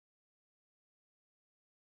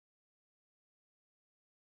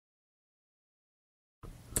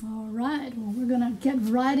All right, well, we're going to get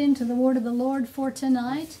right into the word of the Lord for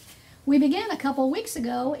tonight. We began a couple weeks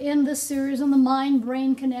ago in this series on the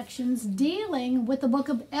mind-brain connections dealing with the book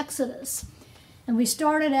of Exodus. And we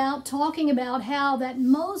started out talking about how that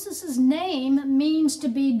Moses' name means to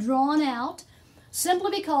be drawn out simply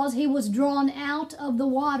because he was drawn out of the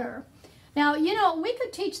water. Now, you know, we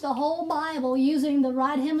could teach the whole Bible using the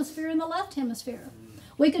right hemisphere and the left hemisphere.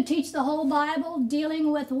 We could teach the whole Bible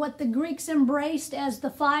dealing with what the Greeks embraced as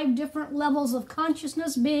the 5 different levels of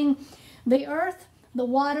consciousness, being the earth, the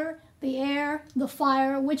water, the air, the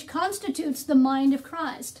fire, which constitutes the mind of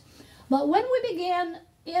Christ. But when we began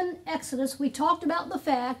in Exodus, we talked about the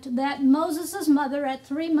fact that Moses' mother at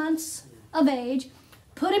 3 months of age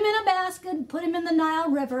put him in a basket, put him in the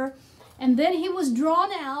Nile River, and then he was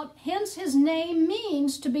drawn out. Hence his name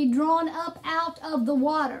means to be drawn up out of the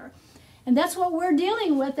water. And that's what we're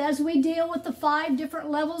dealing with as we deal with the 5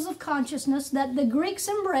 different levels of consciousness that the Greeks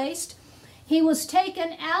embraced. He was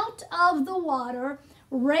taken out of the water,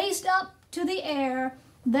 raised up to the air,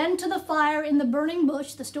 then to the fire in the burning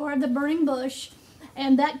bush, the story of the burning bush,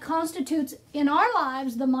 and that constitutes in our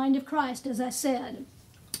lives the mind of Christ, as I said.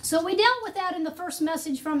 So we dealt with that in the first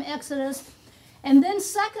message from Exodus. And then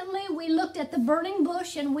secondly, we looked at the burning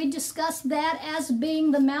bush and we discussed that as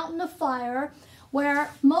being the mountain of fire, where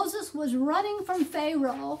Moses was running from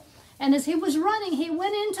Pharaoh, and as he was running, he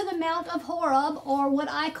went into the Mount of Horeb, or what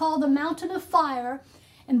I call the mountain of fire,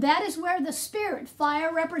 and that is where the Spirit,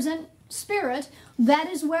 fire represents Spirit, that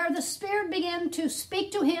is where the Spirit began to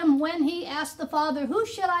speak to him when he asked the Father, who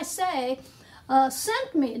should I say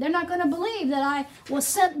sent me? They're not going to believe that I was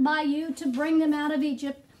sent by you to bring them out of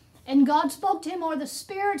Egypt. And God spoke to him, or the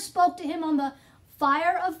Spirit spoke to him on the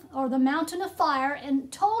the mountain of fire,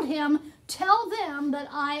 and told him, tell them that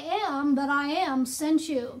I am sent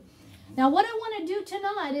you. Now what I want to do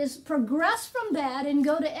tonight is progress from that and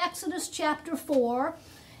go to Exodus chapter 4.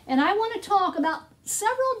 And I want to talk about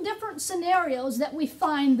several different scenarios that we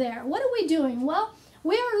find there. What are we doing? Well,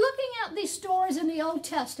 we are looking at these stories in the Old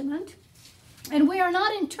Testament, and we are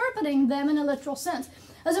not interpreting them in a literal sense.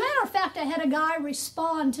 As a matter of fact, I had a guy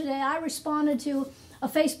respond today. I responded to a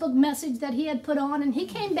Facebook message that he had put on, and he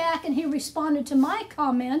came back and he responded to my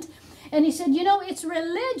comment, and he said, you know, it's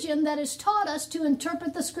religion that has taught us to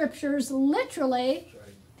interpret the scriptures literally,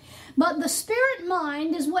 but the spirit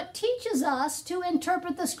mind is what teaches us to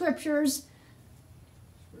interpret the scriptures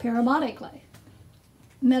parabolically,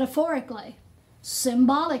 metaphorically,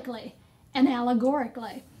 symbolically, and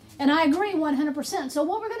allegorically. And I agree 100%. So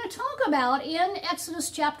what we're going to talk about in Exodus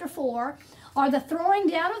chapter 4 are the throwing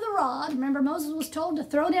down of the rod. Remember, Moses was told to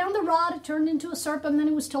throw down the rod. It turned into a serpent. Then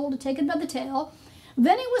he was told to take it by the tail.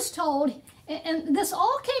 Then he was told, and this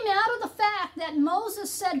all came out of the fact that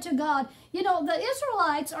Moses said to God, you know, the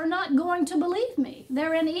Israelites are not going to believe me.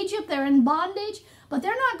 They're in Egypt. They're in bondage. But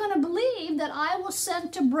they're not going to believe that I was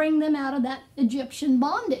sent to bring them out of that Egyptian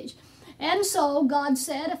bondage. And so God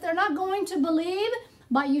said, if they're not going to believe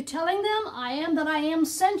by you telling them, I am that I am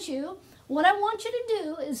sent you, what I want you to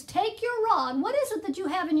do is take your rod. What is it that you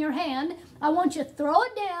have in your hand? I want you to throw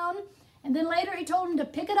it down. And then later he told him to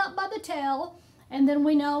pick it up by the tail. And then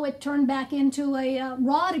we know it turned back into a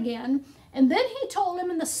rod again. And then he told him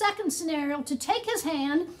in the second scenario to take his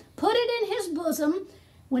hand, put it in his bosom.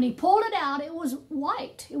 When he pulled it out, it was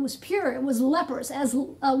white. It was pure. It was leprous, as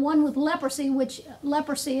one with leprosy, which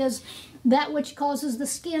leprosy is that which causes the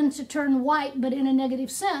skin to turn white, but in a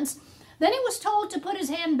negative sense. Then he was told to put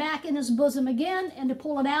his hand back in his bosom again and to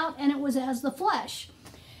pull it out, and it was as the flesh.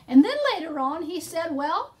 And then later on, he said,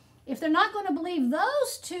 well, if they're not going to believe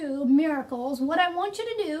those 2 miracles, what I want you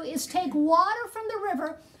to do is take water from the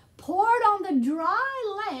river, pour it on the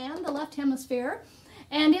dry land, the left hemisphere,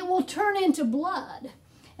 and it will turn into blood.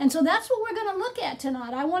 And so that's what we're going to look at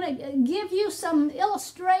tonight. I want to give you some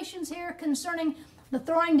illustrations here concerning the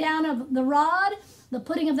throwing down of the rod, the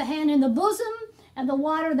putting of the hand in the bosom, and the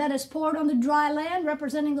water that is poured on the dry land,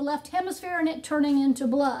 representing the left hemisphere, and it turning into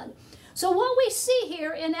blood. So what we see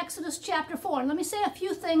here in Exodus chapter 4, and let me say a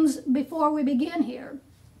few things before we begin here.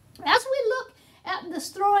 As we look at this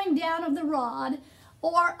throwing down of the rod,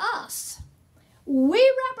 or us,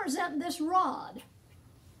 we represent this rod.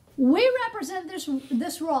 We represent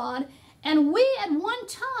this rod, and we at one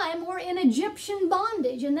time were in Egyptian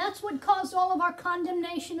bondage, and that's what caused all of our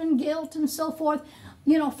condemnation and guilt and so forth,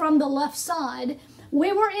 you know, from the left side.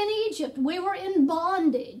 We were in Egypt. We were in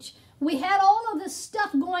bondage. We had all of this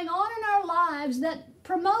stuff going on in our lives that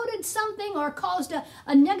promoted something or caused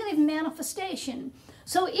a negative manifestation.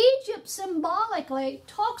 So Egypt symbolically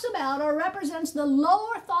talks about or represents the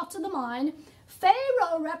lower thoughts of the mind.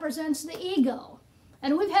 Pharaoh represents the ego.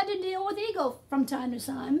 And we've had to deal with ego from time to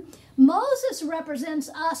time. Moses represents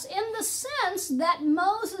us in the sense that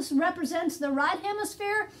Moses represents the right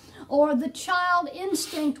hemisphere or the child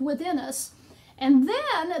instinct within us. And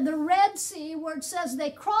then the Red Sea, where it says they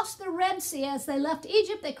crossed the Red Sea as they left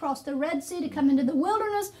Egypt, they crossed the Red Sea to come into the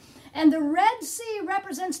wilderness. And the Red Sea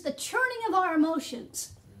represents the churning of our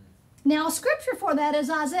emotions. Now, scripture for that is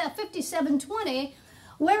Isaiah 57:20,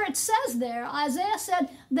 where it says there, Isaiah said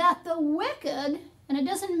that the wicked, and it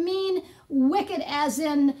doesn't mean wicked as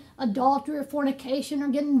in adultery or fornication or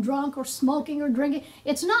getting drunk or smoking or drinking.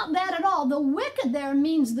 It's not that at all. The wicked there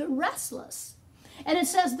means the restless. And it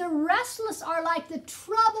says the restless are like the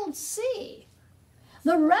troubled sea.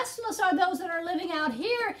 The restless are those that are living out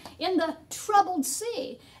here in the troubled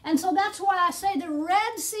sea. And so that's why I say the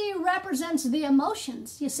Red Sea represents the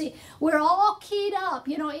emotions. You see, we're all keyed up,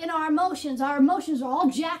 in our emotions. Our emotions are all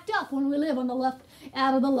jacked up when we live on the left,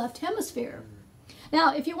 out of the left hemisphere.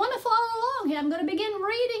 Now, if you want to follow along here, I'm going to begin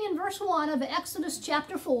reading in verse 1 of Exodus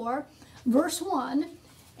chapter 4, verse 1.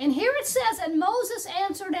 And here it says, "And Moses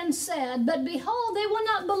answered and said, But behold, they will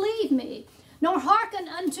not believe me, nor hearken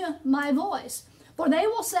unto my voice. For they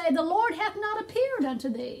will say, The Lord hath not appeared unto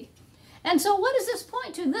thee." And so what does this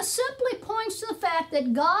point to? This simply points to the fact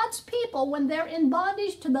that God's people, when they're in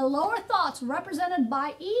bondage to the lower thoughts represented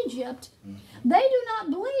by Egypt, they do not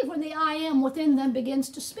believe when the I am within them begins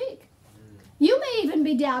to speak. You may even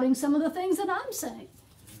be doubting some of the things that I'm saying.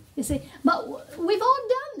 You see, but we've all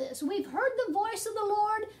done this. We've heard the voice of the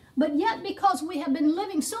Lord, but yet because we have been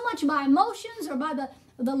living so much by emotions or by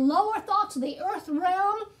the lower thoughts of the earth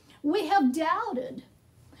realm, we have doubted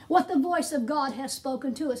what the voice of God has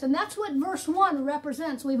spoken to us. And that's what verse 1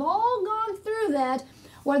 represents. We've all gone through that,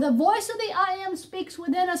 where the voice of the I am speaks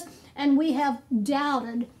within us, and we have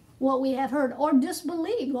doubted what we have heard or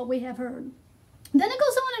disbelieved what we have heard. Then it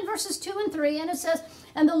goes on in verses 2 and 3, and it says,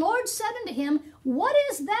 "And the Lord said unto him, What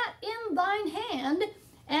is that in thine hand?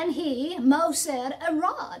 And he, Mo, said, A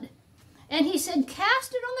rod. And he said,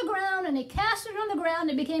 Cast it on the ground. And he cast it on the ground.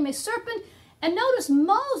 It became a serpent. And notice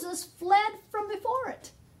Moses fled from before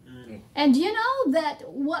it." And you know that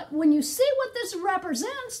when you see what this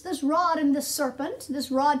represents, this rod and this serpent,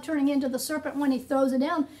 this rod turning into the serpent when he throws it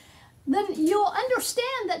down, then you'll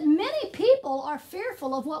understand that many people are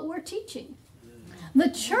fearful of what we're teaching. The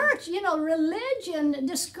church, religion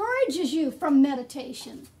discourages you from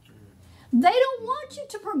meditation. They don't want you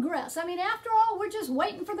to progress. I mean, after all, we're just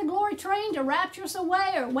waiting for the glory train to rapture us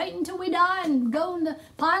away, or waiting until we die and go in the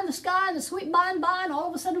pie in the sky and the sweet by and by, and all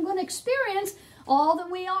of a sudden we're going to experience all that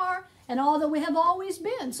we are and all that we have always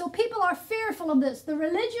been. So people are fearful of this. The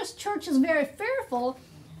religious church is very fearful,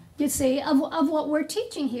 you see, of what we're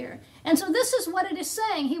teaching here. And so this is what it is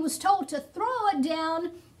saying. He was told to throw it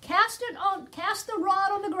down, cast the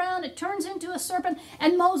rod on the ground. It turns into a serpent,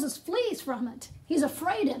 and Moses flees from it. He's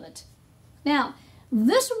afraid of it. Now,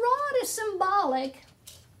 this rod is symbolic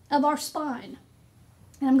of our spine.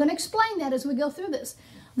 And I'm going to explain that as we go through this.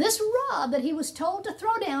 This rod that he was told to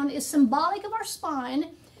throw down is symbolic of our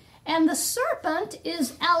spine, and the serpent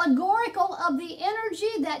is allegorical of the energy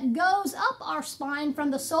that goes up our spine from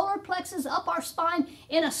the solar plexus up our spine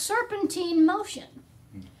in a serpentine motion.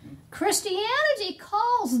 Christianity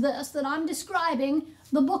calls this that I'm describing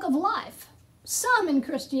the book of life. Some in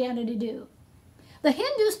Christianity do. The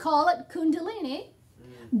Hindus call it Kundalini.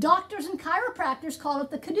 Doctors and chiropractors call it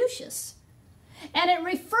the caduceus. And it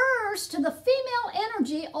refers to the female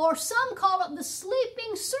energy, or some call it the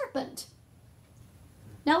sleeping serpent.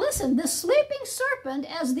 Now listen, the sleeping serpent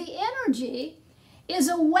as the energy is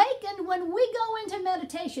awakened when we go into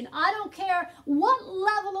meditation. I don't care what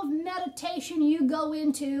level of meditation you go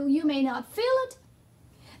into, you may not feel it,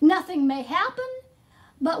 nothing may happen,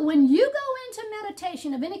 but when you go into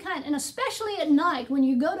meditation of any kind, and especially at night when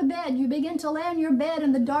you go to bed, you begin to lay on your bed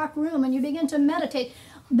in the dark room and you begin to meditate,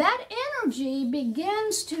 that energy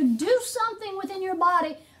begins to do something within your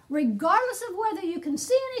body regardless of whether you can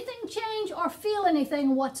see anything change or feel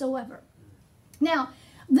anything whatsoever. Now,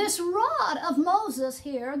 this rod of Moses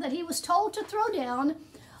here that he was told to throw down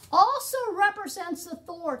also represents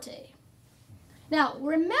authority. Now,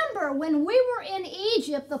 remember when we were in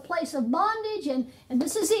Egypt, the place of bondage, and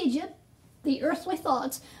this is Egypt, the earthly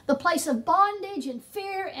thoughts, the place of bondage and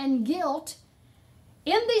fear and guilt,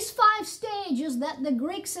 in these 5 stages that the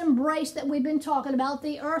Greeks embraced that we've been talking about,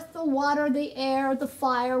 the earth, the water, the air, the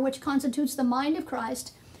fire, which constitutes the mind of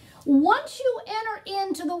Christ, once you enter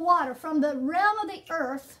into the water from the realm of the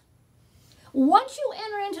earth, once you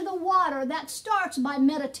enter into the water, that starts by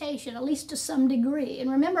meditation, at least to some degree.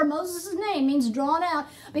 And remember, Moses' name means drawn out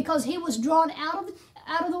because he was drawn out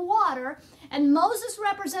out of the water, and Moses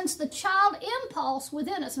represents the child impulse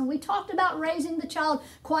within us. And we talked about raising the child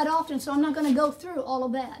quite often, so I'm not going to go through all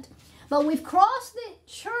of that. But we've crossed the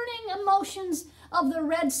churning emotions of the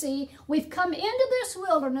Red Sea. We've come into this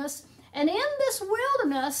wilderness, and in this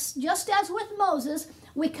wilderness, just as with Moses,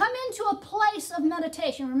 we come into a place of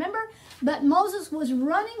meditation. Remember that Moses was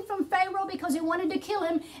running from Pharaoh because he wanted to kill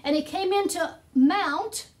him, and he came into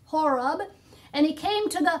Mount Horeb, and he came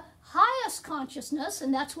to the highest consciousness,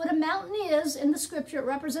 and that's what a mountain is in the scripture. It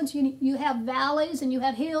represents you have valleys, and you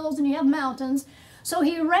have hills, and you have mountains. So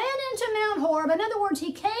he ran into Mount Horeb. In other words,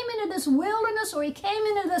 he came into this wilderness, or he came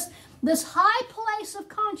into this high place of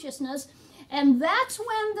consciousness, and that's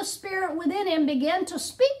when the Spirit within him began to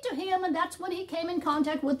speak to him, and that's when he came in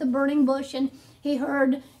contact with the burning bush, and he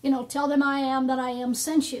heard, tell them I am that I am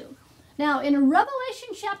sent you. Now, in Revelation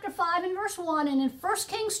chapter 5 and verse 1, and in 1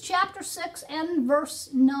 Kings chapter 6 and verse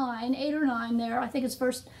 9, 8 or 9 there, I think it's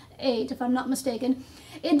verse 8 if I'm not mistaken,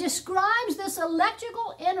 it describes this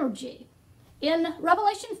electrical energy. In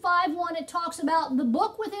Revelation 5:1, it talks about the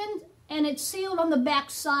book within, and it's sealed on the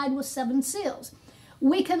back side with 7 seals.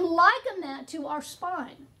 We can liken that to our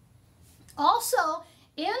spine. Also,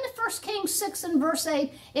 in 1 Kings 6 and verse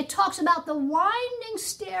 8, it talks about the winding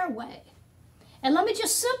stairway. And let me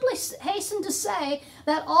just simply hasten to say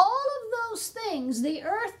that all of those things, the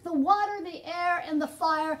earth, the water, the air, and the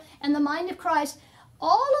fire, and the mind of Christ,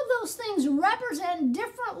 all of those things represent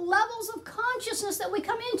different levels of consciousness that we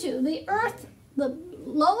come into. The earth, the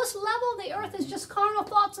lowest level, the earth is just carnal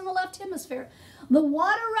thoughts in the left hemisphere. The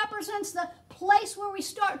water represents the place where we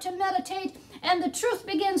start to meditate and the truth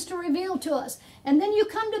begins to reveal to us. And then you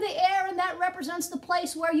come to the air, and that represents the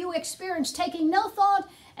place where you experience taking no thought.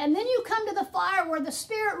 And then you come to the fire where the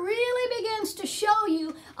Spirit really begins to show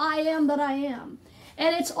you, I am that I am.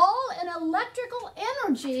 And it's all an electrical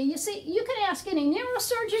energy. You see, you can ask any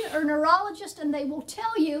neurosurgeon or neurologist, and they will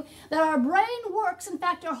tell you that our brain works, in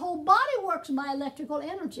fact, our whole body works by electrical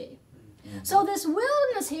energy. So this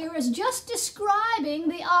wilderness here is just describing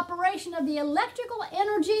the operation of the electrical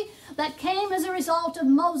energy that came as a result of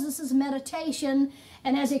Moses' meditation.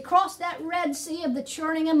 And as he crossed that Red Sea of the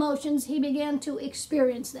churning emotions, he began to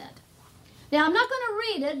experience that. Now, I'm not going to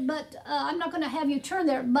read it, but I'm not going to have you turn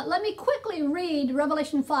there. But let me quickly read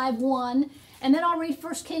Revelation 5:1, and then I'll read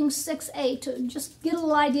 1 Kings 6:8 to just get a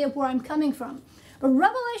little idea of where I'm coming from. But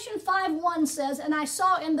Revelation 5:1 says, and I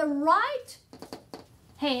saw in the right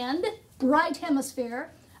hand, right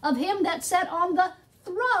hemisphere, of him that sat on the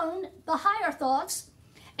throne, the higher thoughts,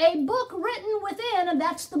 a book written within, and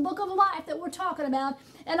that's the book of life that we're talking about,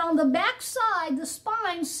 and on the back side, the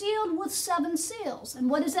spine sealed with 7 seals. And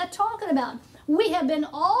what is that talking about? We have been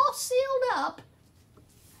all sealed up,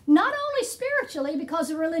 not only spiritually because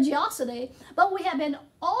of religiosity, but we have been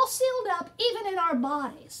all sealed up even in our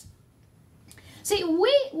bodies. See,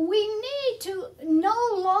 we need to no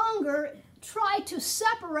longer try to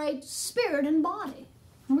separate spirit and body.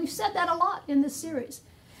 And we've said that a lot in this series.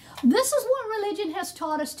 This is what religion has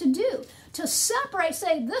taught us to do, to separate,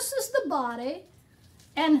 say, this is the body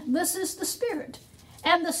and this is the spirit.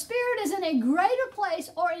 And the spirit is in a greater place,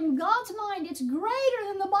 or in God's mind, it's greater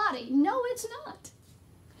than the body. No, it's not.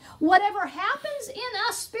 Whatever happens in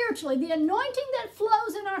us spiritually, the anointing that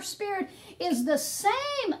flows in our spirit is the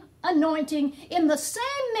same anointing in the same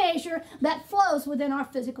measure that flows within our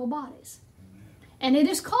physical bodies. And it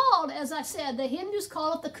is called, as I said, the Hindus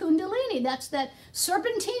call it the Kundalini. That's that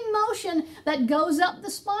serpentine motion that goes up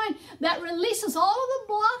the spine, that releases all of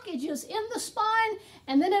the blockages in the spine,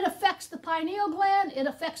 and then it affects the pineal gland, it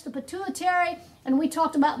affects the pituitary, and we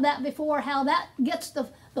talked about that before, how that gets the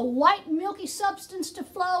white milky substance to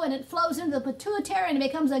flow, and it flows into the pituitary, and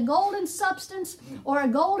it becomes a golden substance or a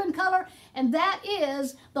golden color, and that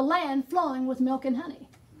is the land flowing with milk and honey.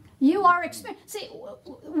 You are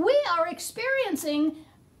we are experiencing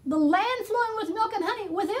the land flowing with milk and honey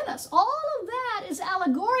within us. All of that is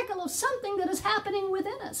allegorical of something that is happening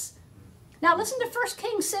within us. Now listen to 1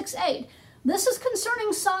 Kings 6:8. This is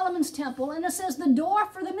concerning Solomon's temple, and it says the door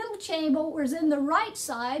for the middle chamber was in the right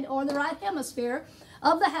side, or the right hemisphere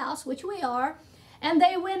of the house, which we are. And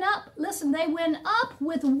they went up, listen, they went up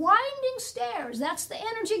with winding stairs. That's the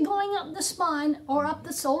energy going up the spine, or up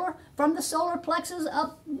the solar, from the solar plexus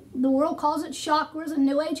up, the world calls it chakras, and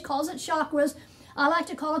New Age calls it chakras. I like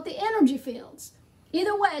to call it the energy fields.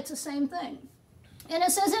 Either way, it's the same thing. And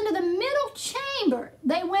it says into the middle chamber,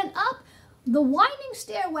 they went up the winding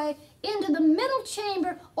stairway into the middle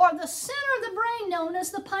chamber, or the center of the brain known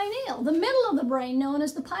as the pineal, the middle of the brain known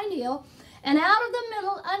as the pineal, and out of the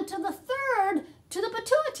middle unto the third to the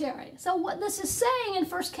pituitary. So what this is saying in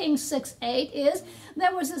 1 Kings 6:8 is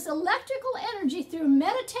there was this electrical energy through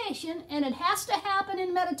meditation, and it has to happen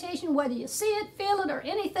in meditation, whether you see it, feel it, or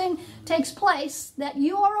anything takes place that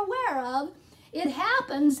you are aware of. It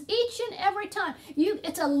happens each and every time.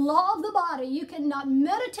 It's a law of the body. You cannot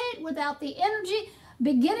meditate without the energy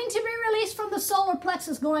beginning to be released from the solar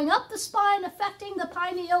plexus, going up the spine, affecting the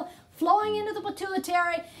pineal, flowing into the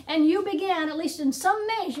pituitary, and you began, at least in some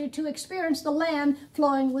measure, to experience the land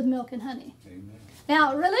flowing with milk and honey. Amen.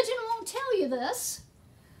 Now, religion won't tell you this.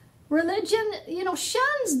 Religion,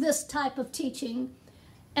 shuns this type of teaching.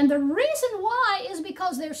 And the reason why is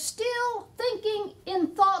because they're still thinking in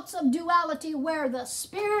thoughts of duality where the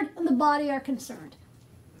spirit and the body are concerned.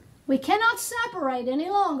 We cannot separate any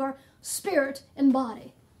longer spirit and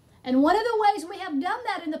body. And one of the ways we have done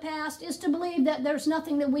that in the past is to believe that there's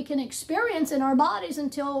nothing that we can experience in our bodies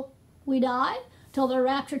until we die, till the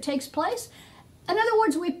rapture takes place. In other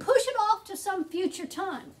words, we push it off to some future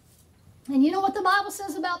time. And you know what the Bible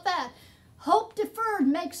says about that? Hope deferred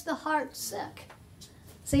makes the heart sick.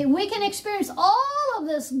 See, we can experience all of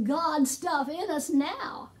this God stuff in us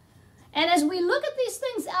now. And as we look at these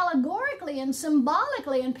things allegorically and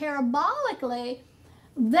symbolically and parabolically,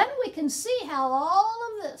 then we can see how all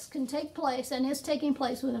of this can take place and is taking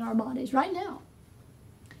place within our bodies right now.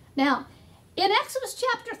 Now, in Exodus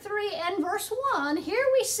chapter 3 and verse 1, here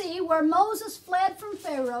we see where Moses fled from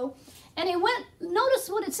Pharaoh, and he went, notice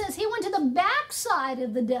what it says, he went to the backside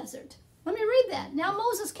of the desert. Let me read that. Now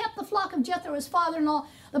Moses kept the flock of Jethro, his father-in-law,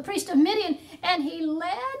 the priest of Midian, and he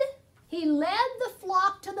led the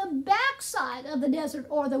flock to the backside of the desert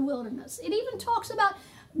or the wilderness. It even talks about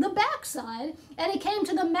the backside, and he came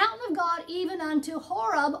to the mountain of God, even unto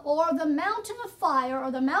Horeb, or the mountain of fire,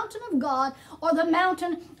 or the mountain of God, or the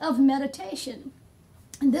mountain of meditation.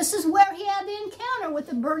 And this is where he had the encounter with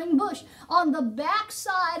the burning bush on the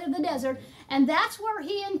backside of the desert, and that's where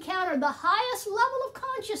he encountered the highest level of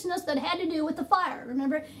consciousness that had to do with the fire.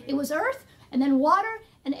 Remember, it was earth, and then water,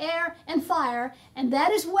 and air, and fire, and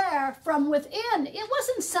that is where, from within, it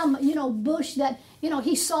wasn't some, bush that,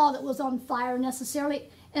 he saw that was on fire necessarily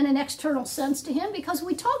in an external sense to him, because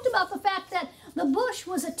we talked about the fact that the bush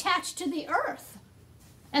was attached to the earth.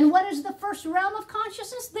 And what is the first realm of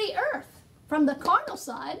consciousness? The earth. From the carnal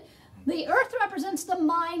side, the earth represents the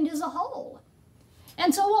mind as a whole.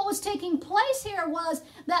 And so what was taking place here was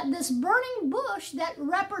that this burning bush that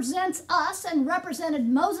represents us and represented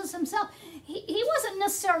Moses himself, he wasn't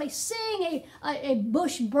necessarily seeing a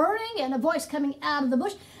bush burning and a voice coming out of the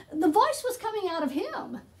bush. The voice was coming out of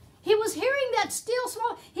him. He was hearing that still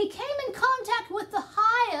small. He came in contact with the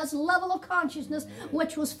highest level of consciousness,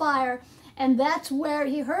 which was fire. And that's where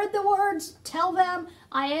he heard the words, tell them,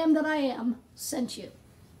 I am that I am, sent you.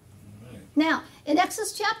 Now, in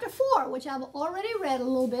Exodus chapter 4, which I've already read a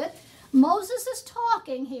little bit, Moses is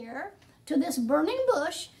talking here to this burning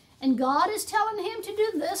bush, and God is telling him to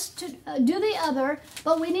do this, to do the other,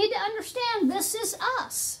 but we need to understand this is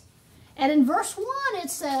us. And in verse 1 it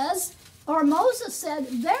says, or Moses said,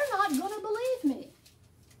 they're not going to believe me.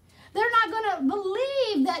 They're not going to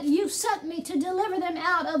believe that you sent me to deliver them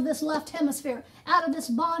out of this left hemisphere, out of this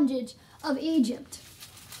bondage of Egypt.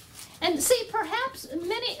 And see, perhaps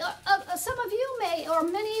some of you may, or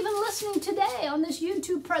many even listening today on this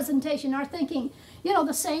YouTube presentation are thinking,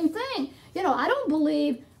 the same thing. I don't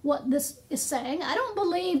believe what this is saying. I don't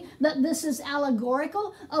believe that this is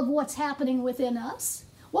allegorical of what's happening within us.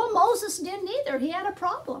 Well, Moses didn't either. He had a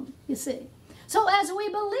problem, you see. So as we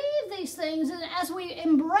believe these things, and as we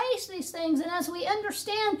embrace these things, and as we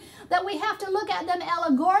understand that we have to look at them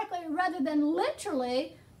allegorically rather than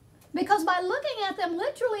literally, because by looking at them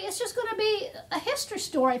literally, it's just going to be a history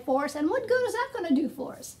story for us, and what good is that going to do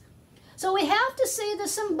for us? So we have to see the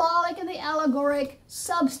symbolic and the allegoric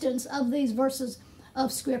substance of these verses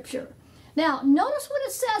of Scripture. Now, notice what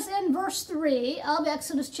it says in verse 3 of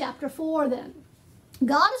Exodus chapter 4 then.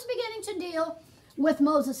 God is beginning to deal with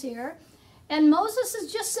Moses here, and Moses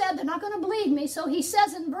has just said, they're not going to believe me, so he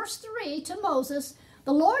says in verse 3 to Moses,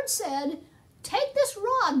 the Lord said, take this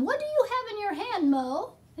rod. What do you have in your hand,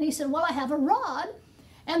 Mo? And he said, well, I have a rod.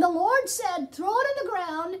 And the Lord said, throw it on the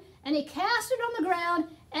ground, and he cast it on the ground,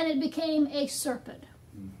 and it became a serpent.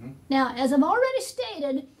 Mm-hmm. Now, as I've already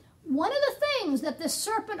stated, one of the things that this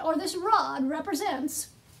serpent or this rod represents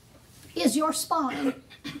is your spine.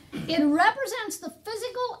 It represents the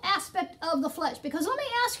physical aspect of the flesh. Because let me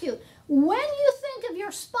ask you, when you think of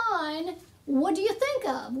your spine, what do you think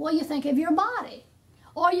of? Well, you think of your body.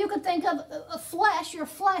 Or you could think of flesh, your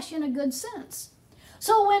flesh in a good sense.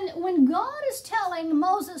 So when God is telling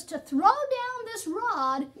Moses to throw down this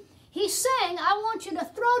rod, He's saying, I want you to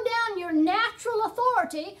throw down your natural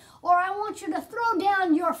authority, or I want you to throw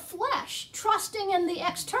down your flesh, trusting in the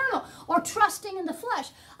external or trusting in the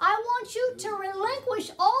flesh. I want you to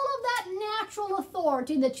relinquish all of that natural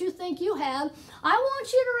authority that you think you have. I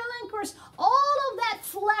want you to relinquish all of that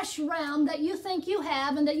flesh realm that you think you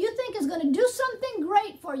have and that you think is going to do something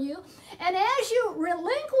great for you. And as you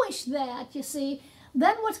relinquish that, you see,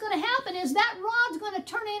 then what's going to happen is that rod's going to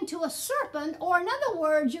turn into a serpent, or in other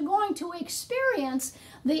words, you're going to experience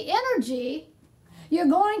the energy, you're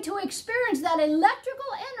going to experience that electrical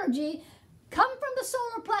energy come from the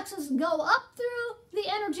solar plexus, go up through the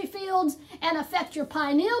energy fields, and affect your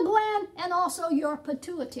pineal gland and also your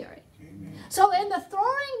pituitary. Amen. So in the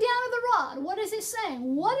throwing down of the rod, what is he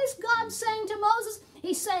saying? What is God saying to Moses?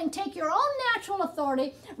 He's saying, take your own natural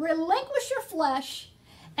authority, relinquish your flesh,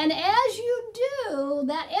 and as you do,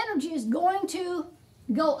 that energy is going to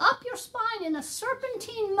go up your spine in a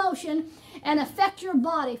serpentine motion and affect your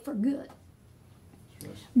body for good.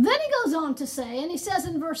 Yes. Then he goes on to say, and he says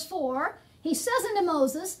in verse 4, he says unto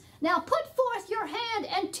Moses, now put forth your hand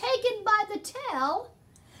and take it by the tail.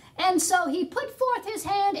 And so he put forth his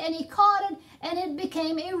hand and he caught it, and it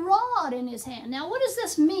became a rod in his hand. Now what does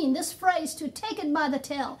this mean, this phrase, to take it by the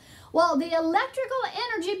tail? Well, the electrical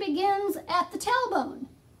energy begins at the tailbone.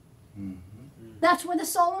 That's where the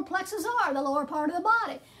solar plexus are, the lower part of the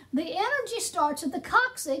body. The energy starts at the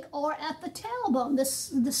coccyx or at the tailbone,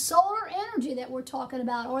 the solar energy that we're talking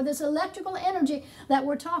about, or this electrical energy that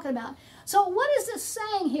we're talking about. So what is this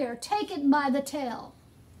saying here? Take it by the tail.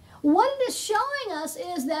 What it is showing us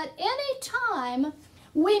is that any time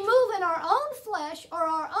we move in our own flesh or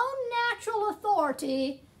our own natural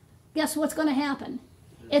authority, guess what's going to happen?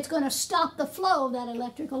 It's going to stop the flow of that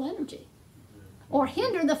electrical energy, or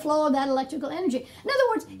hinder the flow of that electrical energy. In other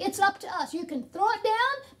words, it's up to us. You can throw it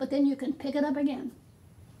down, but then you can pick it up again.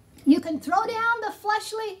 You can throw down the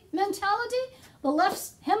fleshly mentality, the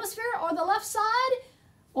left hemisphere or the left side,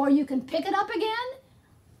 or you can pick it up again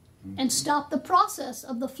and stop the process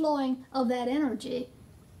of the flowing of that energy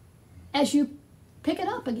as you pick it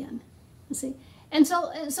up again. You see? And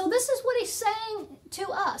so this is what he's saying to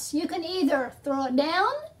us. You can either throw it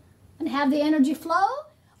down and have the energy flow,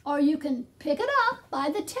 or you can pick it up by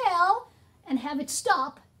the tail and have it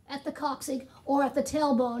stop at the coccyx or at the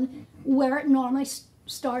tailbone, where it normally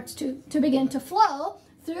starts to begin to flow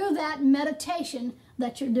through that meditation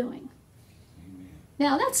that you're doing. Amen.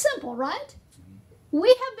 Now that's simple, right? We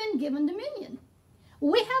have been given dominion.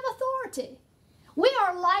 We have authority. We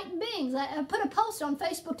are light beings. I put a post on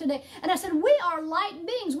Facebook today and I said, we are light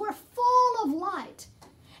beings. We're full of light.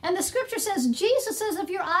 And the scripture says, Jesus says, if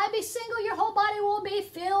your eye be single, your whole body will be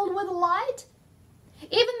filled with light.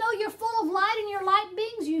 Even though you're full of light and you're light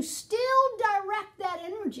beings, you still direct that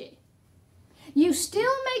energy. You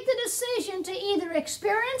still make the decision to either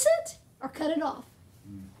experience it or cut it off.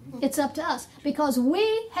 Mm-hmm. It's up to us, because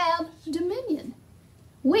we have dominion.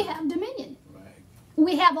 We have dominion. Right.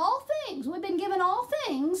 We have all things. We've been given all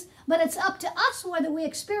things, but it's up to us whether we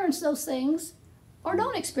experience those things or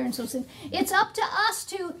don't experience those things. It's up to us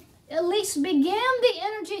to at least begin the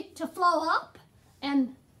energy to flow up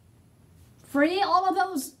and free all of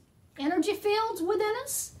those energy fields within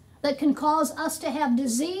us that can cause us to have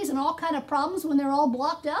disease and all kind of problems when they're all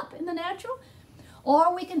blocked up in the natural.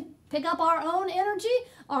 Or we can pick up our own energy,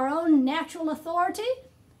 our own natural authority,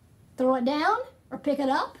 throw it down or pick it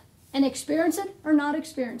up and experience it or not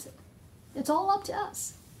experience it. It's all up to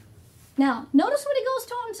us. Now, notice what he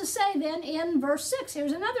goes on to say then in verse 6.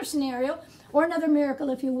 Here's another scenario, or another miracle,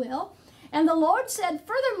 if you will. And the Lord said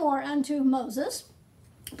furthermore unto Moses,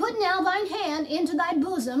 put now thine hand into thy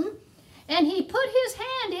bosom. And he put his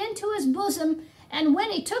hand into his bosom, and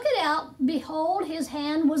when he took it out, behold, his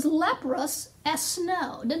hand was leprous as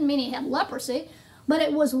snow. Didn't mean he had leprosy, but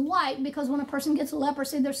it was white, because when a person gets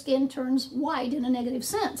leprosy, their skin turns white in a negative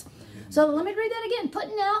sense. So let me read that again.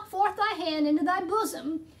 Put now forth thy hand into thy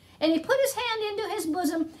bosom. And he put his hand into his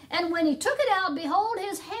bosom, and when he took it out, behold,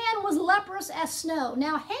 his hand was leprous as snow.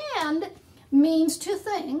 Now, hand means two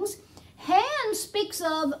things. Hand speaks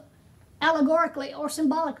of, allegorically or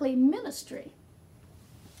symbolically, ministry.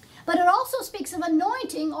 But it also speaks of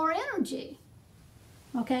anointing or energy.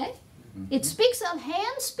 Okay? It speaks of,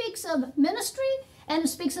 hand speaks of ministry, and it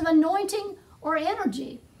speaks of anointing or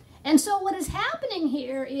energy. And so what is happening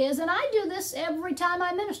here is, and I do this every time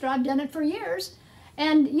I minister, I've done it for years,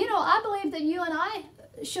 and you know, I believe that you and I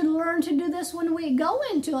should learn to do this when we go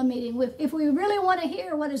into a meeting. If we really want to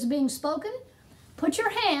hear what is being spoken, put your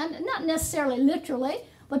hand, not necessarily literally,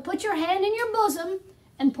 but put your hand in your bosom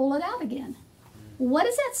and pull it out again. What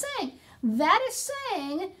is that saying? That is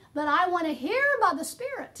saying that I want to hear by the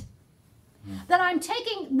Spirit. That I'm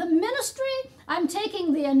taking the ministry, I'm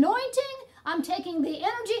taking the anointing, I'm taking the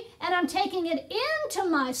energy, and I'm taking it into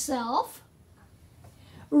myself,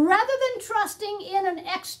 rather than trusting in an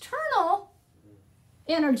external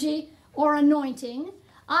energy or anointing.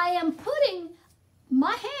 I am putting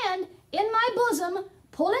my hand in my bosom,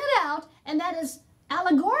 pulling it out, and that is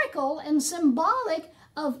allegorical and symbolic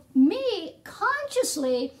of me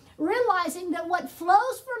consciously realizing that what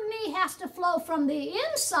flows from me has to flow from the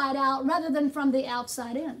inside out rather than from the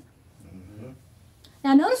outside in.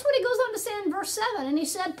 Now notice what he goes on to say in verse 7. And he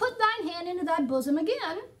said, put thine hand into thy bosom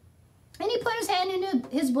again. And he put his hand into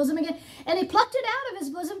his bosom again, and he plucked it out of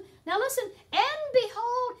his bosom. Now listen, and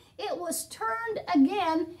behold, it was turned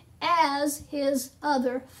again as his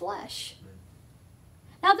other flesh.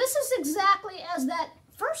 Now this is exactly as that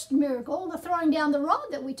first miracle, the throwing down the rod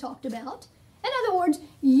that we talked about. In other words,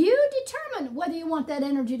 you determine whether you want that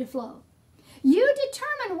energy to flow. You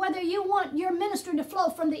determine whether you want your ministry to flow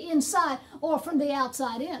from the inside or from the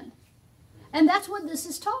outside in. And that's what this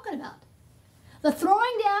is talking about. The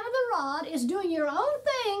throwing down of the rod is doing your own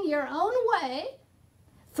thing, your own way,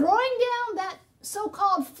 throwing down that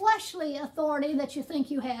so-called fleshly authority that you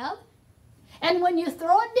think you have. And when you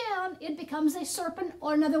throw it down, it becomes a serpent,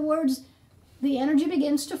 or in other words, the energy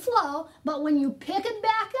begins to flow. But when you pick it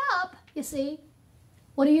back up, you see,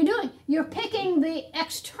 what are you doing? You're picking the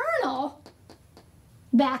external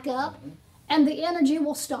back up, and the energy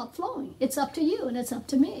will stop flowing. It's up to you, and it's up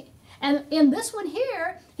to me. And in this one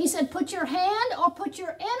here, he said, put your hand or put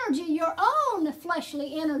your energy, your own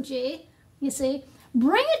fleshly energy, you see,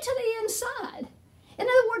 bring it to the inside. In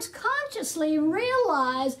other words, consciously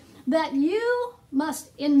realize that you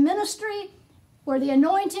must, in ministry, where the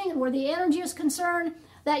anointing and where the energy is concerned,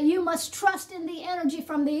 that you must trust in the energy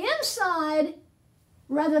from the inside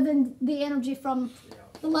rather than the energy from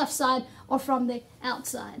the left side or from the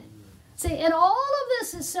outside. See, and all of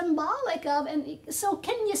this is symbolic of, and so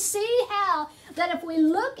can you see how that if we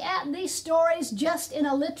look at these stories just in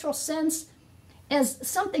a literal sense as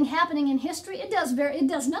something happening in history, it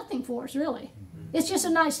does nothing for us, really. It's just a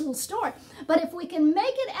nice little story. But if we can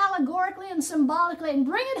make it allegorically and symbolically and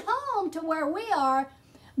bring it home to where we are,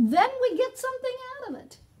 then we get something out of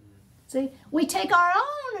it. See, we take our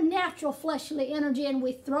own natural fleshly energy and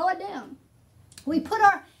we throw it down. We put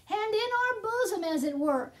our hand in our bosom, as it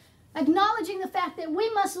were, acknowledging the fact that we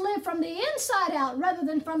must live from the inside out rather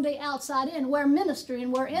than from the outside in, where ministry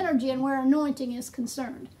and where energy and where anointing is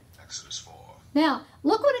concerned. Exodus 4. Now,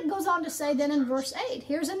 look what it goes on to say then in verse 8.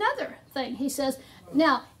 Here's another thing. He says,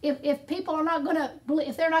 now, if people are not going to,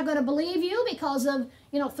 if they're not going to believe you because of,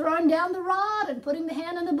 throwing down the rod and putting the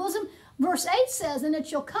hand in the bosom, verse 8 says, and it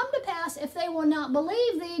shall come to pass, if they will not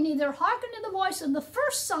believe thee, neither hearken to the voice of the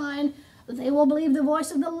first sign, they will believe the voice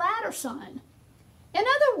of the latter sign. In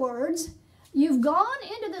other words, you've gone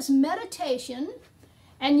into this meditation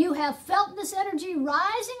and you have felt this energy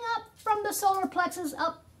rising up from the solar plexus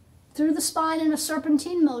up through the spine in a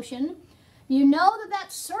serpentine motion. You know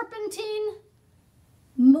that serpentine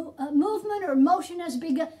movement or motion has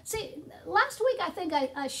begun. See, last week I think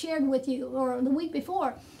I shared with you, or the week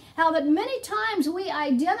before, how that many times we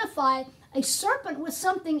identify a serpent with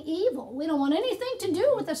something evil. We don't want anything to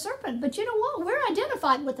do with a serpent, but you know what? We're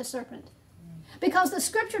identified with the serpent. Because the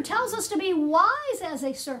scripture tells us to be wise as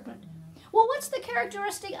a serpent. Well, what's the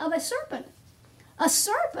characteristic of a serpent? A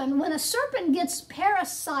serpent, when a serpent gets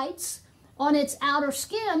parasites on its outer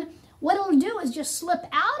skin, what it'll do is just slip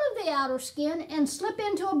out of the outer skin and slip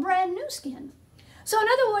into a brand new skin. So in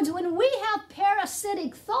other words, when we have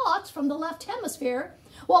parasitic thoughts from the left hemisphere,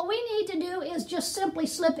 what we need to do is just simply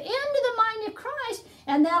slip into the mind of Christ,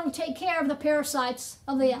 and that'll take care of the parasites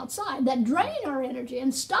of the outside that drain our energy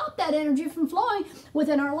and stop that energy from flowing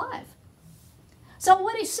within our life. So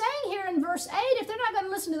what he's saying here in verse 8, if they're not going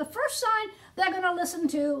to listen to the first sign, they're going to listen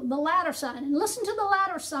to the latter sign. And listen to the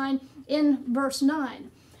latter sign in verse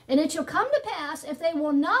 9. And it shall come to pass, if they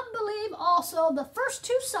will not believe also the first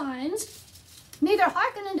two signs, neither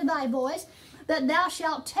hearken unto thy voice, that thou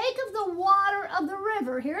shalt take of the water of the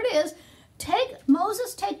river. Here it is.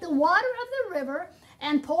 Moses, take the water of the river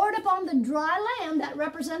and pour it upon the dry land. That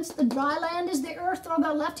represents the dry land is the earth on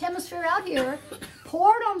the left hemisphere out here.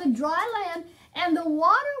 Pour it on the dry land, and the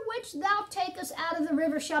water which thou takest out of the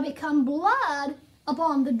river shall become blood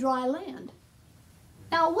upon the dry land.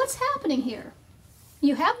 Now, what's happening here?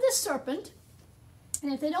 You have this serpent,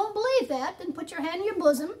 and if they don't believe that, then put your hand in your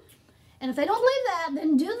bosom. And if they don't believe that,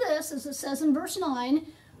 then do this, as it says in verse 9.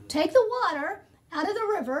 Take the water out of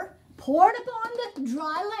the river, pour it upon the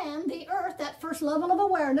dry land, the earth, that first level of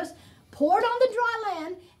awareness. Pour it on the dry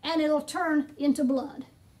land, and it'll turn into blood.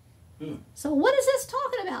 So what is this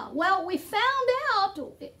talking about? Well, we found out,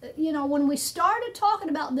 when we started talking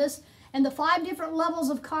about this and the 5 different levels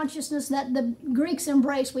of consciousness that the Greeks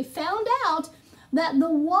embraced, we found out that the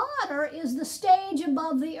water is the stage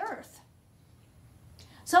above the earth.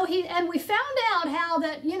 So we found out how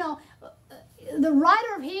that, the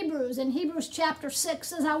writer of Hebrews in Hebrews chapter 6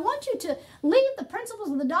 says, I want you to leave the principles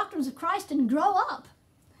of the doctrines of Christ and grow up.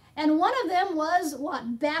 And one of them was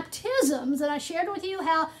what? Baptisms. And I shared with you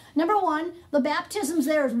how, number 1, the baptisms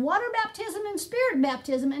there is water baptism and spirit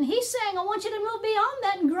baptism. And he's saying, I want you to move beyond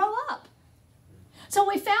that and grow up. So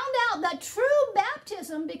we found out that true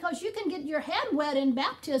baptism, because you can get your head wet in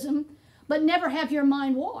baptism, but never have your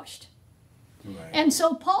mind washed. Right. And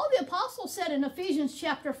so Paul the Apostle said in Ephesians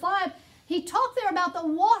chapter 5, he talked there about the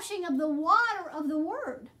washing of the water of the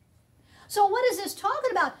Word. So what is this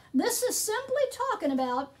talking about? This is simply talking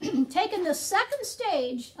about taking the second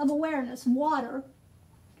stage of awareness, water,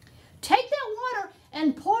 take that water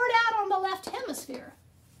and pour it out on the left hemisphere.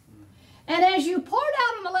 And as you pour it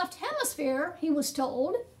out on the left hemisphere, he was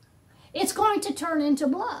told, it's going to turn into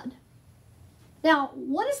blood. Now,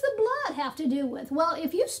 what does the blood have to do with? Well,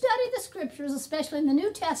 if you study the scriptures, especially in the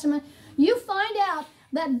New Testament, you find out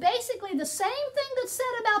that basically the same thing that's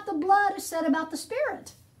said about the blood is said about the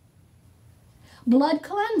spirit. Blood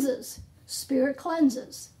cleanses, spirit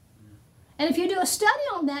cleanses. And if you do a study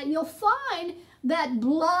on that, you'll find that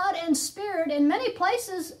blood and spirit in many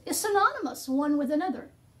places is synonymous one with another.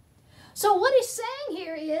 So what he's saying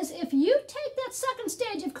here is, if you take that second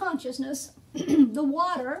stage of consciousness, the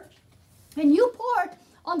water, and you pour it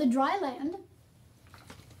on the dry land,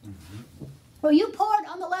 or you pour it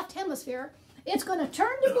on the left hemisphere, it's going to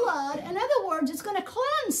turn to blood. In other words, it's going to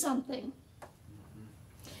cleanse something.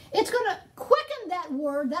 It's going to quicken that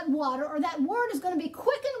word, that water, or that word is going to be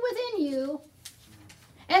quickened within you,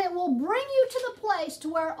 and it will bring you to the place to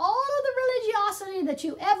where all of the religiosity that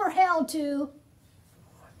you ever held to,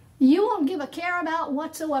 you won't give a care about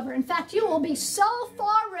whatsoever. In fact, you will be so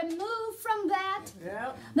far removed from that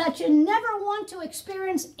that you never want to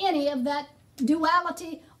experience any of that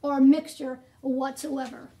duality or mixture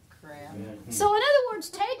whatsoever. So in other words,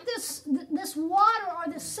 take this water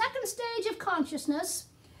or this second stage of consciousness,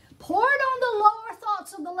 pour it on the lower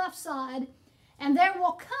thoughts of the left side, and there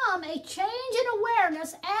will come a change in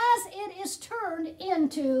awareness as it is turned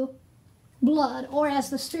into blood, or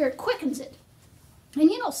as the Spirit quickens it. And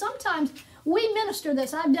sometimes we minister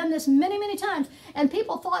this. I've done this many, many times, and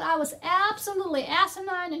people thought I was absolutely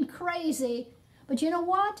asinine and crazy. But you know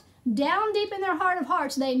what? Down deep in their heart of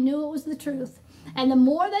hearts, they knew it was the truth. And the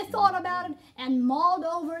more they thought about it and mulled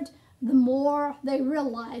over it, the more they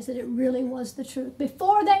realized that it really was the truth.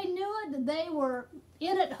 Before they knew it, they were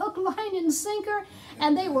in it hook, line, and sinker,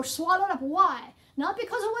 and they were swallowed up. Why? Not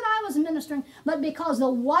because of what I was ministering, but because the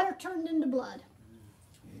water turned into blood.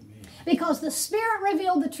 Amen. Because the Spirit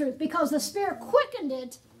revealed the truth. Because the Spirit quickened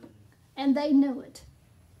it, and they knew it.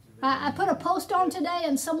 I put a post on today,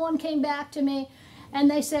 and someone came back to me, and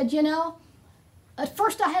they said, at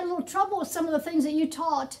first I had a little trouble with some of the things that you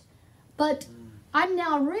taught, but I'm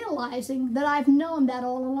now realizing that I've known that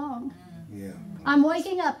all along. Yeah. I'm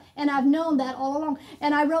waking up, and I've known that all along.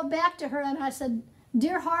 And I wrote back to her, and I said,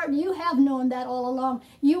 dear heart, you have known that all along.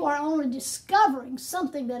 You are only discovering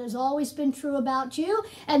something that has always been true about you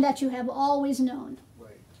and that you have always known.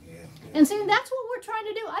 Right. Yeah. And see, that's what we're trying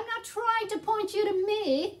to do. I'm not trying to point you to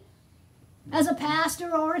me as a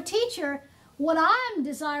pastor or a teacher. What I'm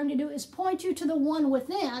desiring to do is point you to the one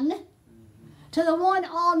within, to the one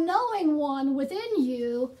all-knowing one within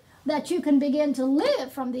you, that you can begin to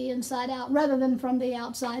live from the inside out rather than from the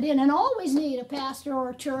outside in, and always need a pastor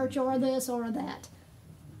or a church or this or that.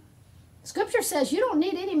 Scripture says you don't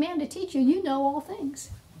need any man to teach you. You know all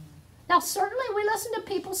things. Now, certainly we listen to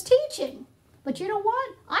people's teaching, but you know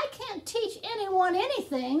what? I can't teach anyone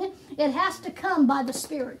anything. It has to come by the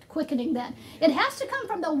Spirit quickening that. It has to come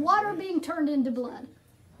from the water being turned into blood.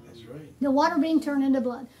 That's right. The water being turned into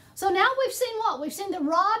blood. So now we've seen what? We've seen the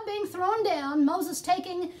rod being thrown down, Moses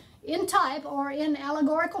taking in type or in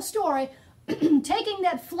allegorical story, taking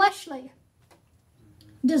that fleshly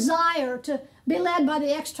desire to be led by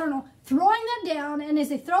the external, throwing that down, and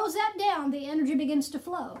as he throws that down, the energy begins to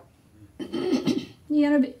flow.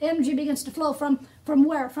 The energy begins to flow from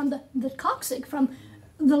where? From the coccyx, from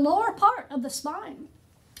the lower part of the spine,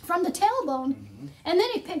 from the tailbone, and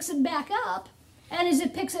then he picks it back up. And as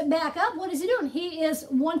it picks it back up, what is he doing? He is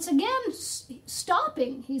once again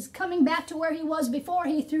stopping. He's coming back to where he was before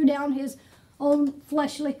he threw down his own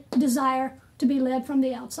fleshly desire to be led from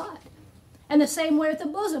the outside. And the same way with the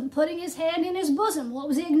bosom, putting his hand in his bosom. What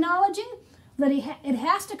was he acknowledging? that it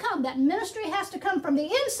has to come. That ministry has to come from the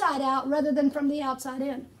inside out rather than from the outside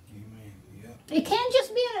in. Amen. Yeah. It can't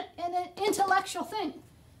just be an intellectual thing.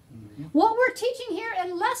 What we're teaching here,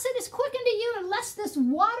 unless it is quickened to you, unless this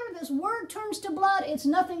water, this word turns to blood, it's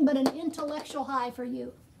nothing but an intellectual high for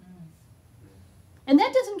you. And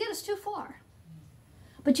that doesn't get us too far.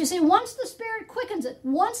 But you see, once the Spirit quickens it,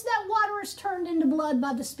 once that water is turned into blood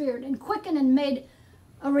by the Spirit and quickened and made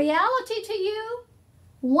a reality to you,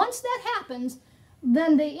 once that happens,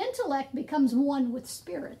 then the intellect becomes one with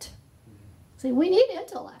Spirit. See, we need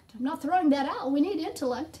intellect. I'm not throwing that out. We need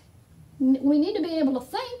intellect. We need to be able to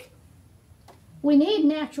think. We need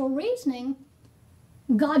natural reasoning.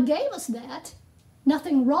 God gave us that.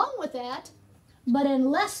 Nothing wrong with that. But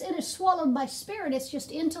unless it is swallowed by Spirit, it's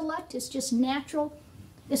just intellect, it's just natural.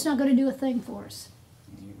 It's not going to do a thing for us.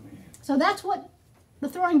 Amen. So that's what the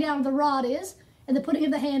throwing down of the rod is, and the putting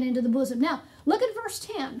of the hand into the bosom. Now, look at verse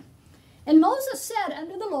 10. And Moses said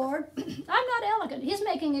unto the Lord, I'm not elegant. He's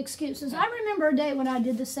making excuses. I remember a day when I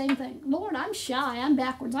did the same thing. Lord, I'm shy. I'm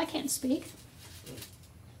backwards. I can't speak.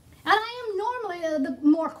 And I am normally the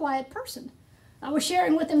more quiet person. I was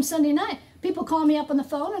sharing with him Sunday night. People call me up on the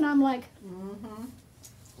phone, and I'm like,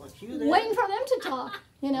 waiting for them to talk,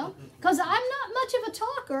 you know. Because I'm not much of a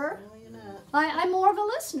talker. No, you're not. I'm more of a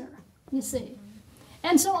listener, you see.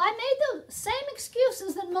 And so I made the same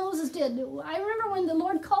excuses that Moses did. I remember when the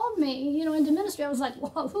Lord called me, you know, into ministry, I was like,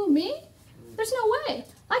 well, who, me? There's no way.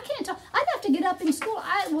 I can't talk. I'd have to get up in school.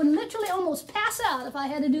 I would literally almost pass out if I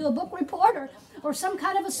had to do a book report or some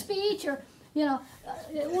kind of a speech or, you know,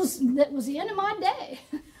 that was the end of my day.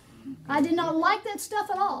 I did not like that stuff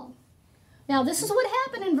at all. Now, this is what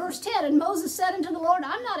happened in verse 10. And Moses said unto the Lord,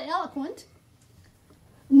 I'm not eloquent,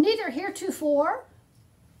 neither heretofore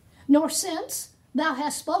nor since thou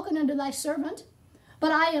hast spoken unto thy servant,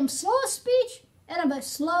 but I am slow of speech and of a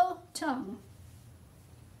slow tongue.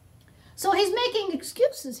 So he's making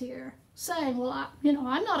excuses here, saying, well,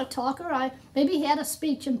 I'm not a talker. Maybe he had a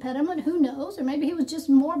speech impediment, who knows? Or maybe he was just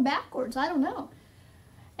more backwards, I don't know.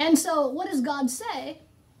 And so what does God say?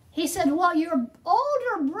 He said, well, your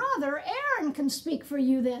older brother, Aaron, can speak for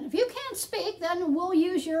you then. If you can't speak, then we'll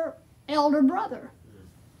use your elder brother.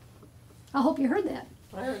 I hope you heard that.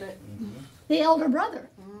 I heard it. The elder brother.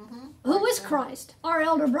 Who is Christ? Our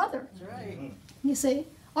elder brother. That's right. You see?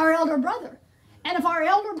 Our elder brother. And if our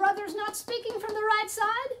elder brother's not speaking from the right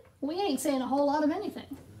side, we ain't saying a whole lot of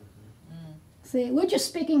anything. See, we're just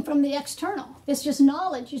speaking from the external. It's just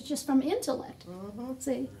knowledge. It's just from intellect.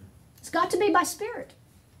 See? It's got to be by Spirit.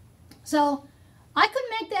 So I could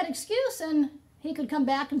make that excuse and he could come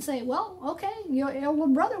back and say, well, okay, your elder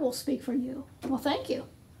brother will speak for you. Well, thank you.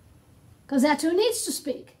 Because that's who needs to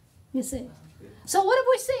speak, you see. So what have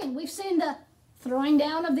we seen? We've seen the throwing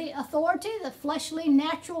down of the authority, the fleshly,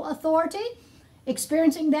 natural authority,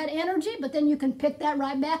 experiencing that energy, but then you can pick that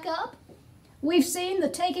right back up. We've seen the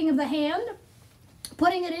taking of the hand,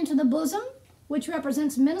 putting it into the bosom, which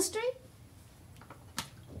represents ministry,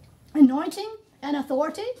 anointing, and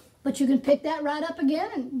authority. But you can pick that right up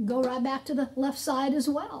again and go right back to the left side as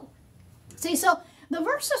well. See, so the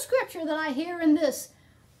verse of Scripture that I hear in this,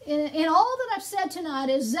 in all that I've said tonight,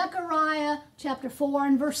 is Zechariah chapter 4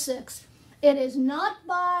 and verse 6. It is not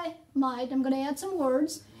by might. I'm going to add some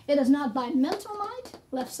words. It is not by mental might,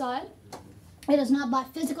 left side. It is not by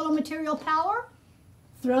physical or material power.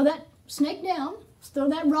 Throw that snake down. Throw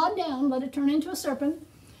that rod down. Let it turn into a serpent.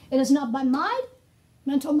 It is not by might.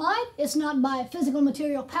 Mental might, it's not by physical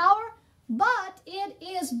material power, but it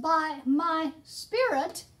is by my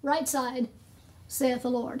Spirit, right side, saith the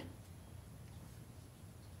Lord.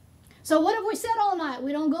 So what have we said all night?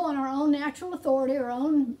 We don't go on our own natural authority, our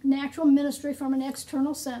own natural ministry from an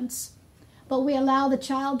external sense, but we allow the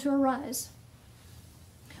child to arise.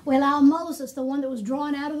 We allow Moses, the one that was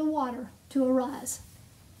drawn out of the water, to arise.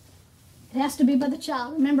 It has to be by the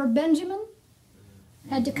child. Remember, Benjamin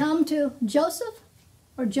had to come to Joseph,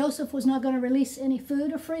 or Joseph was not going to release any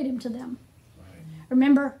food or freedom to them. Right.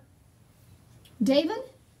 Remember, David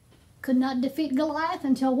could not defeat Goliath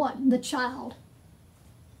until what? The child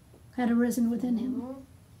had arisen within him.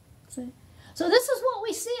 See? So this is what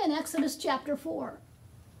we see in Exodus chapter 4.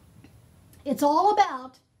 It's all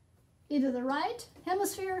about either the right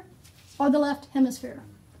hemisphere or the left hemisphere.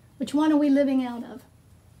 Which one are we living out of?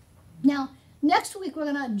 Now, next week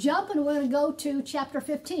we're going to jump and we're going to go to chapter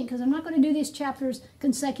 15 because I'm not going to do these chapters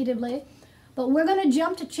consecutively. But we're going to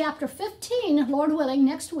jump to chapter 15, Lord willing,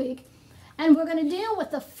 next week. And we're going to deal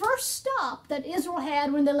with the first stop that Israel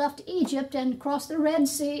had when they left Egypt and crossed the Red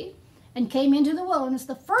Sea and came into the wilderness.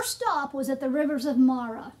 The first stop was at the rivers of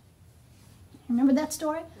Marah. Remember that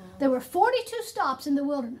story? There were 42 stops in the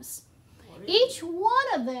wilderness. Each one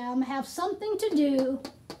of them have something to do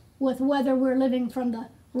with whether we're living from the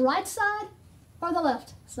right side or the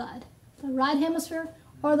left side, the right hemisphere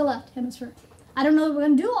or the left hemisphere. I don't know if we're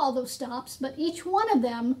going to do all those stops, but each one of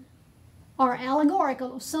them are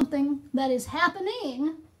allegorical of something that is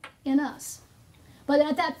happening in us. But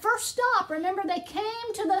at that first stop, remember, they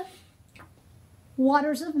came to the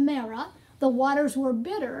waters of Marah. The waters were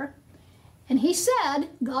bitter. And he said,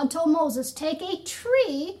 God told Moses, take a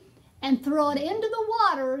tree and throw it into the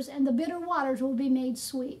waters, and the bitter waters will be made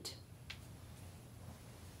sweet.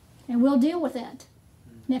 And we'll deal with that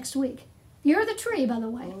next week. You're the tree, by the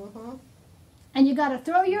way. And you got to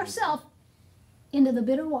throw yourself into the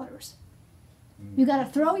bitter waters. You got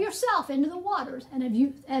to throw yourself into the waters.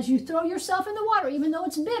 And as you throw yourself in the water, even though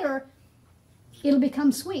it's bitter, it'll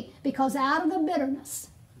become sweet. Because out of the bitterness,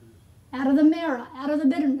 out of the marah, out of the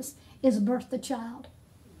bitterness, is birthed the child.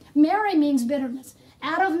 Mary means bitterness.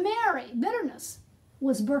 Out of Mary, bitterness,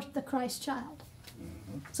 was birthed the Christ child.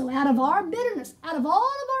 So out of our bitterness, out of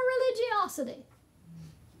all of our religiosity,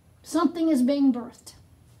 something is being birthed.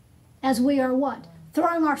 As we are what?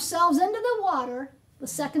 Throwing ourselves into the water, the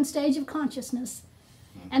second stage of consciousness,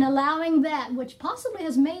 and allowing that which possibly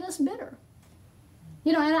has made us bitter.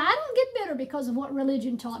 You know, and I don't get bitter because of what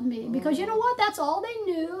religion taught me. Because you know what? That's all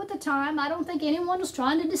they knew at the time. I don't think anyone was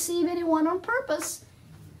trying to deceive anyone on purpose.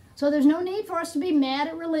 So there's no need for us to be mad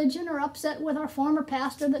at religion or upset with our former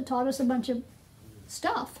pastor that taught us a bunch of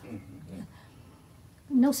stuff.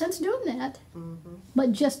 No sense doing that.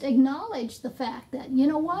 But just acknowledge the fact that, you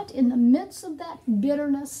know what? In the midst of that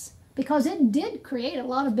bitterness, because it did create a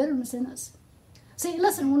lot of bitterness in us. See,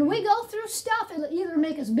 listen, when we go through stuff, it'll either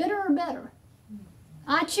make us bitter or better.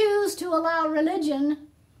 I choose to allow religion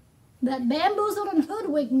that bamboozled and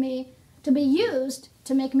hoodwinked me to be used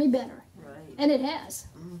to make me better. Right. And it has.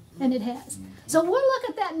 And it has. So we'll look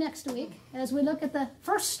at that next week as we look at the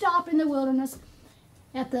first stop in the wilderness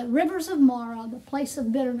at the rivers of Marah, the place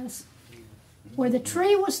of bitterness, where the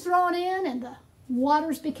tree was thrown in and the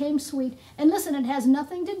waters became sweet. And listen, it has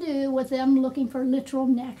nothing to do with them looking for literal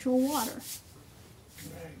natural water.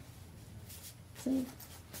 Right. See?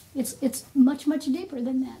 It's much, much deeper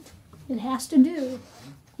than that. It has to do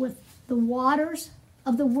with the waters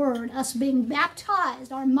of the Word, us being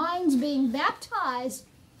baptized, our minds being baptized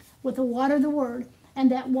with the water of the Word,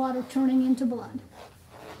 and that water turning into blood.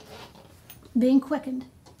 Being quickened,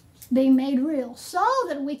 being made real, so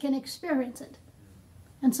that we can experience it,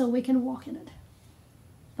 and so we can walk in it.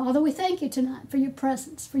 Father, we thank you tonight for your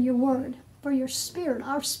presence, for your Word, for your Spirit,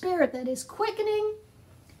 our Spirit that is quickening,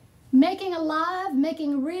 making alive,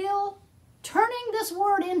 making real, turning this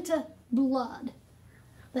word into blood,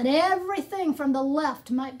 that everything from the left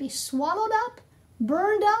might be swallowed up,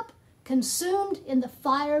 burned up, consumed in the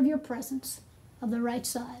fire of your presence of the right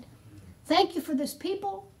side. Thank you for this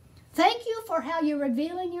people. Thank you for how you're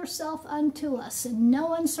revealing yourself unto us in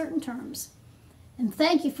no uncertain terms. And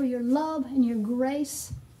thank you for your love and your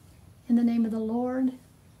grace. In the name of the Lord,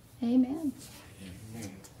 amen.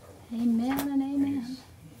 Amen. Amen and amen.